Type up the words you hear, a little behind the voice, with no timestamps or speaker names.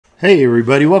Hey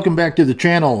everybody, welcome back to the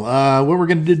channel. What we're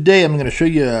going to do today, I'm going to show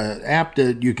you an app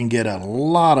that you can get a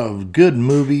lot of good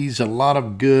movies, a lot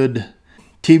of good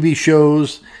TV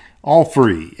shows, all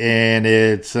free. And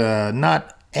it's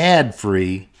not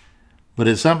ad-free, but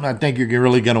it's something I think you're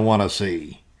really going to want to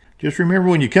see. Just remember,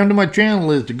 when you come to my channel,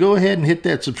 is to go ahead and hit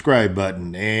that subscribe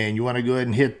button. And you want to go ahead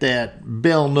and hit that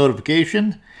bell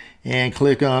notification and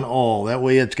click on all. That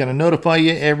way it's going to notify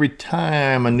you every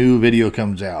time a new video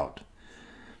comes out.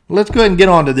 Let's go ahead and get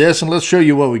on to this, and let's show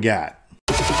you what we got.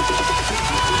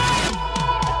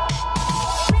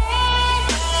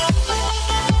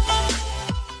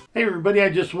 Hey everybody, I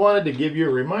just wanted to give you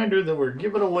a reminder that we're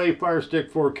giving away Fire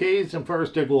Stick 4Ks and Fire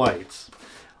Stick Lites.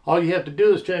 All you have to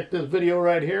do is check this video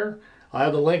right here. I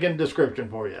have the link in the description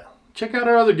for you. Check out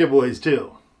our other giveaways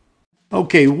too.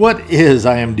 Okay, what is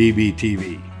IMDb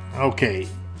TV? Okay,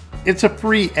 it's a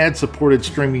free ad-supported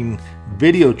streaming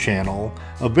video channel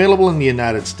available in the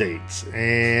United States,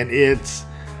 and it's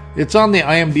on the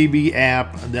IMDb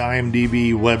app, the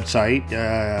IMDb website,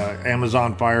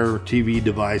 Amazon Fire TV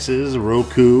devices,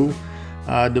 Roku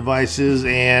devices,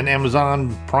 and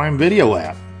Amazon Prime Video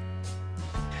app.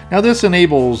 Now this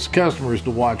enables customers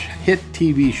to watch hit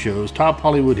TV shows, top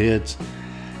Hollywood hits,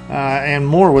 and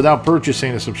more without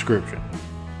purchasing a subscription.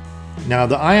 Now,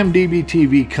 the IMDb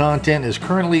TV content is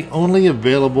currently only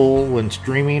available when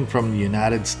streaming from the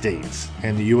United States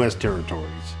and the U.S. territories.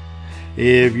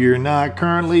 If you're not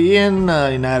currently in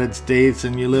the United States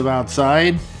and you live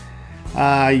outside,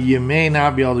 you may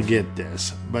not be able to get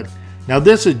this. But now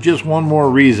this is just one more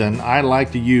reason I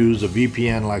like to use a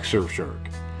VPN like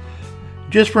Surfshark.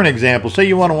 Just for an example, say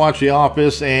you want to watch The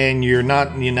Office and you're not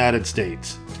in the United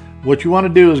States. What you want to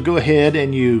do is go ahead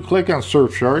and you click on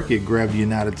Surfshark, you grab the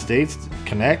United States,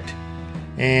 connect,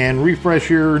 and refresh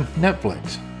your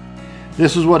Netflix.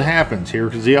 This is what happens here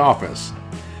because The Office.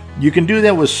 You can do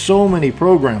that with so many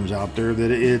programs out there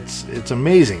that it's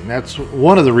amazing. That's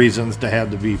one of the reasons to have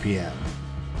the VPN.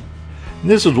 And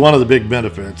this is one of the big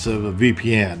benefits of a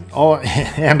VPN,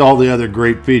 and all the other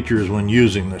great features when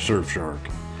using the Surfshark.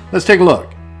 Let's take a look.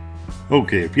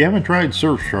 Okay, if you haven't tried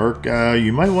Surfshark,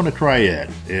 you might want to try it.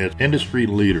 It's industry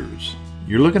leaders.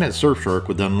 You're looking at Surfshark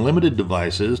with unlimited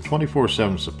devices,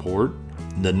 24/7 support,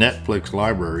 the Netflix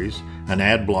libraries, an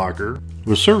ad blocker.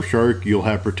 With Surfshark, you'll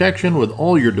have protection with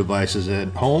all your devices at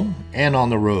home and on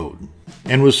the road.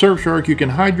 And with Surfshark, you can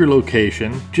hide your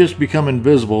location, just become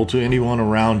invisible to anyone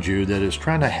around you that is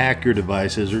trying to hack your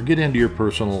devices or get into your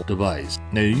personal device.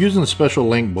 Now, you're using the special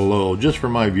link below just for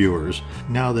my viewers.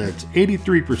 Now that's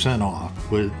 83% off.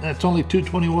 That's only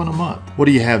 $221 a month. What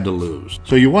do you have to lose?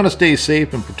 So you want to stay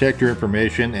safe and protect your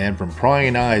information and from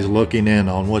prying eyes looking in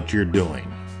on what you're doing.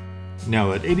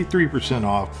 Now at 83%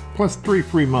 off, plus 3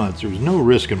 free months, there's no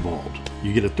risk involved.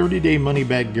 You get a 30-day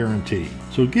money-back guarantee.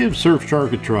 So give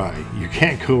Surfshark a try. You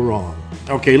can't go wrong.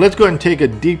 Okay, let's go ahead and take a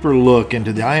deeper look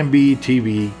into the IMDb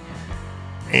TV.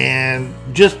 And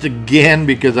just again,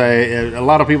 because a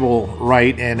lot of people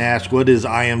write and ask, what is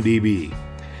IMDb?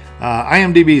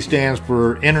 IMDb stands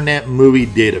for Internet Movie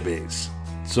Database.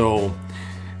 So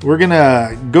we're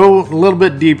gonna go a little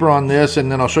bit deeper on this,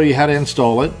 and then I'll show you how to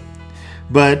install it.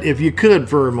 But if you could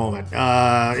for a moment,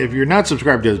 if you're not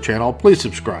subscribed to the channel, please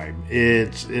subscribe.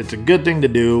 It's a good thing to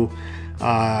do.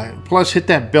 Plus hit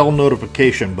that bell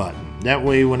notification button. That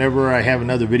way whenever I have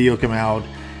another video come out,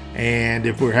 and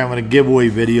if we're having a giveaway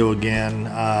video again,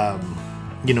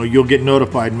 you know, you'll get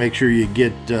notified. Make sure you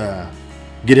get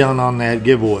in on that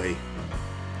giveaway.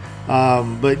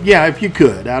 But yeah, if you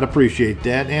could, I'd appreciate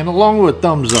that. And along with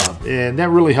thumbs up, and that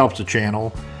really helps the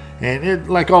channel. And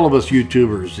like all of us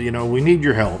YouTubers, you know, we need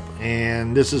your help.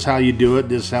 And this is how you do it.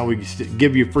 This is how we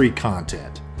give you free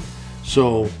content.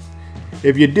 So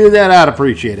if you do that, I'd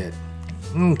appreciate it.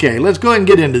 Okay, let's go ahead and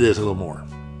get into this a little more.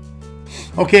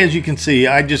 Okay, as you can see,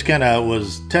 I just kind of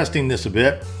was testing this a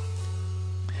bit.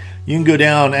 You can go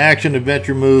down action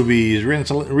adventure movies,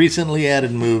 recently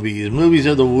added movies, movies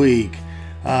of the week,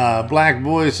 black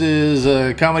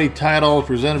voices, comedy titles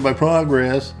presented by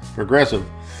Progressive.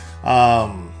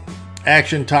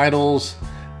 Action titles,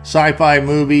 sci-fi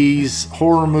movies,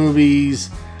 horror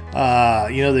movies.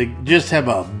 You know, they just have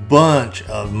a bunch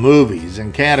of movies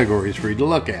and categories for you to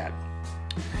look at.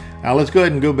 Now let's go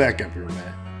ahead and go back up here a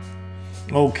minute.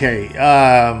 Okay,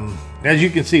 as you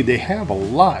can see, they have a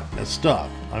lot of stuff.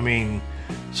 I mean,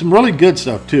 some really good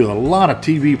stuff too. A lot of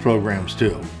TV programs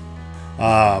too.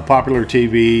 Popular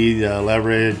TV,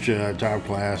 Leverage, Top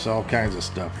Class, all kinds of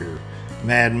stuff here.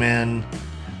 Mad Men.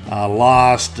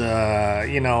 Lost,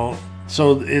 you know,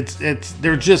 so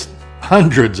there's just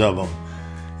hundreds of them.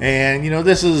 And you know,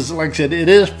 this is, like I said, it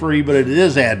is free, but it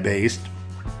is ad-based.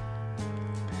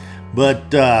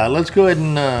 But let's go ahead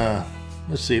and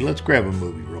let's see. Let's grab a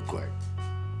movie real quick,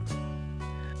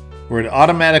 where it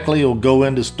automatically will go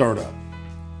into startup.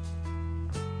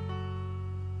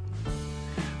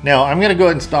 Now I'm going to go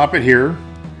ahead and stop it here.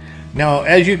 Now,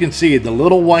 as you can see, the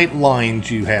little white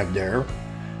lines you have there,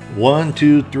 1,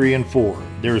 2, 3, and 4.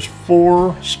 There's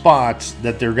 4 spots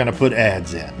that they're going to put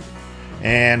ads in.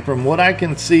 And from what I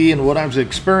can see and what I've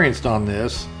experienced on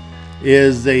this,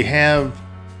 is they have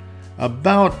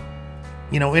about,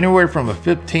 anywhere from a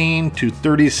 15 to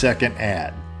 30 second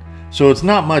ad. So it's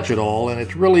not much at all, and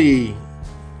it's really,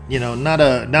 not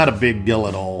a big deal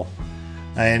at all.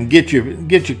 And get your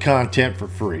content for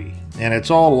free. And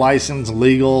it's all licensed,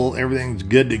 legal, everything's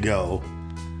good to go.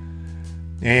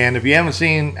 And if you haven't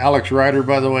seen Alex Rider,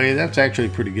 by the way, that's actually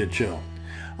a pretty good show.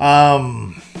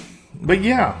 But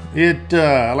yeah,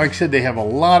 like I said, they have a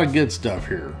lot of good stuff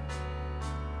here.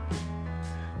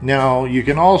 Now, you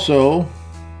can also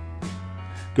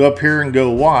go up here and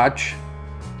go watch.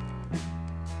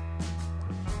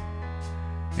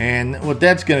 And what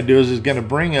that's going to do is going to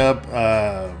bring up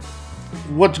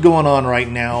what's going on right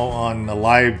now on the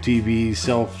live TV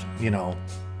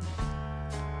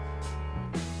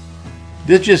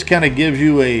This just kind of gives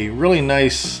you a really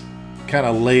nice kind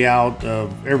of layout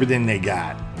of everything they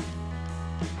got.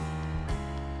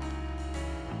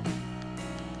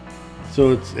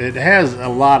 So it has a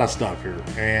lot of stuff here,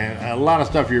 and a lot of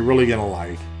stuff you're really gonna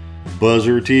like.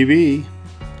 Buzzer TV.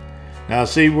 Now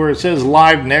see where it says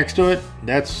live next to it?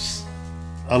 That's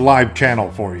a live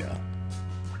channel for you.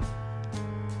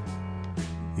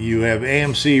 You have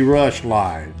AMC Rush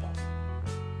Live.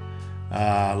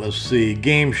 Let's see,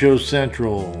 Game Show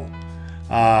Central.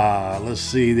 Let's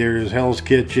see, there's Hell's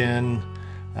Kitchen.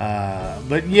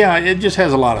 But yeah, it just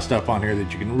has a lot of stuff on here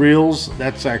that you can. Reels,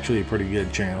 that's actually a pretty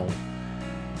good channel.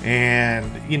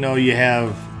 And you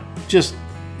have just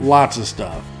lots of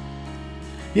stuff.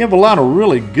 You have a lot of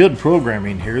really good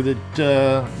programming here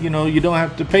that you don't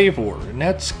have to pay for, and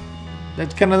that's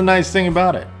kind of the nice thing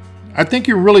about it. I think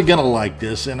you're really gonna like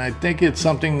this, and I think it's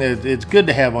something that it's good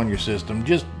to have on your system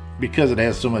just because it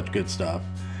has so much good stuff.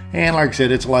 And like I said,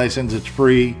 it's licensed, it's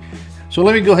free. So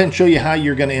let me go ahead and show you how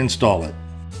you're gonna install it.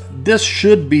 This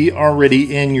should be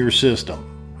already in your system.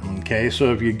 Okay,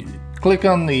 so if you click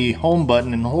on the home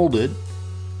button and hold it,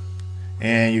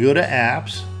 and you go to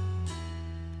apps,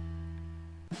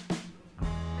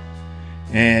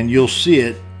 and you'll see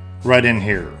it right in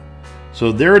here.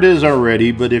 So there it is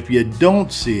already, but if you don't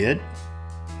see it,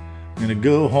 I'm going to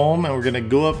go home and we're going to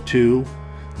go up to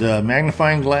the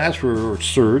magnifying glass for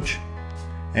search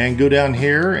and go down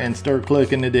here and start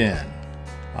clicking it in.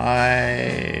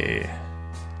 IMDb.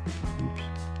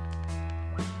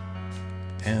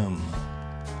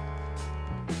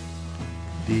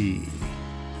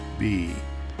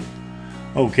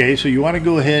 Okay, so you want to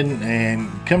go ahead and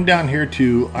come down here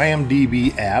to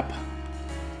IMDb app.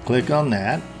 Click on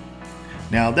that.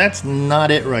 Now that's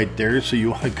not it right there, so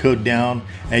you want to go down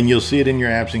and you'll see it in your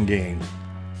apps and games.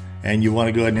 And you want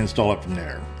to go ahead and install it from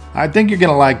there. I think you're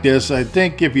going to like this. I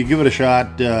think if you give it a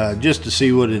shot just to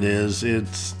see what it is, it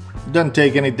doesn't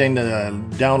take anything to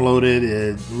download it.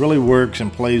 It really works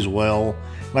and plays well.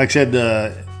 Like I said,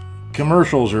 the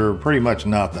commercials are pretty much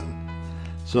nothing.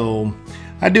 So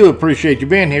I do appreciate you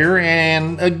being here,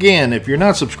 and again, if you're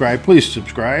not subscribed, please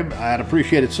subscribe. I'd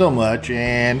appreciate it so much,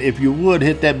 and if you would,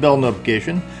 hit that bell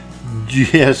notification,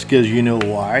 just because you know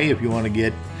why, if you want to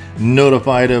get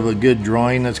notified of a good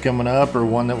drawing that's coming up, or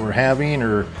one that we're having,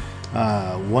 or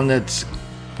one that's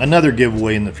another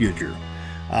giveaway in the future.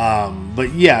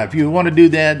 But yeah, if you want to do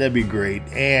that, that'd be great,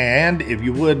 and if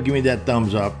you would, give me that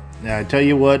thumbs up. I tell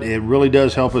you what, it really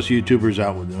does help us YouTubers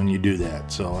out when you do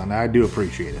that, so, and I do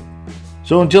appreciate it.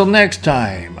 So until next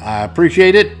time, I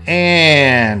appreciate it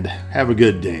and have a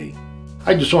good day.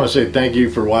 I just want to say thank you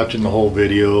for watching the whole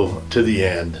video to the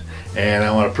end, and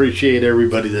I want to appreciate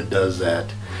everybody that does that.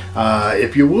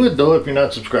 If you would though, if you're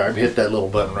not subscribed, hit that little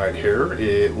button right here.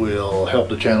 It will help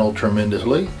the channel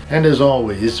tremendously. And as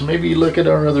always, maybe look at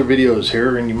our other videos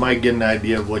here and you might get an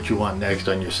idea of what you want next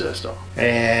on your system.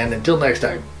 And until next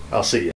time, I'll see you.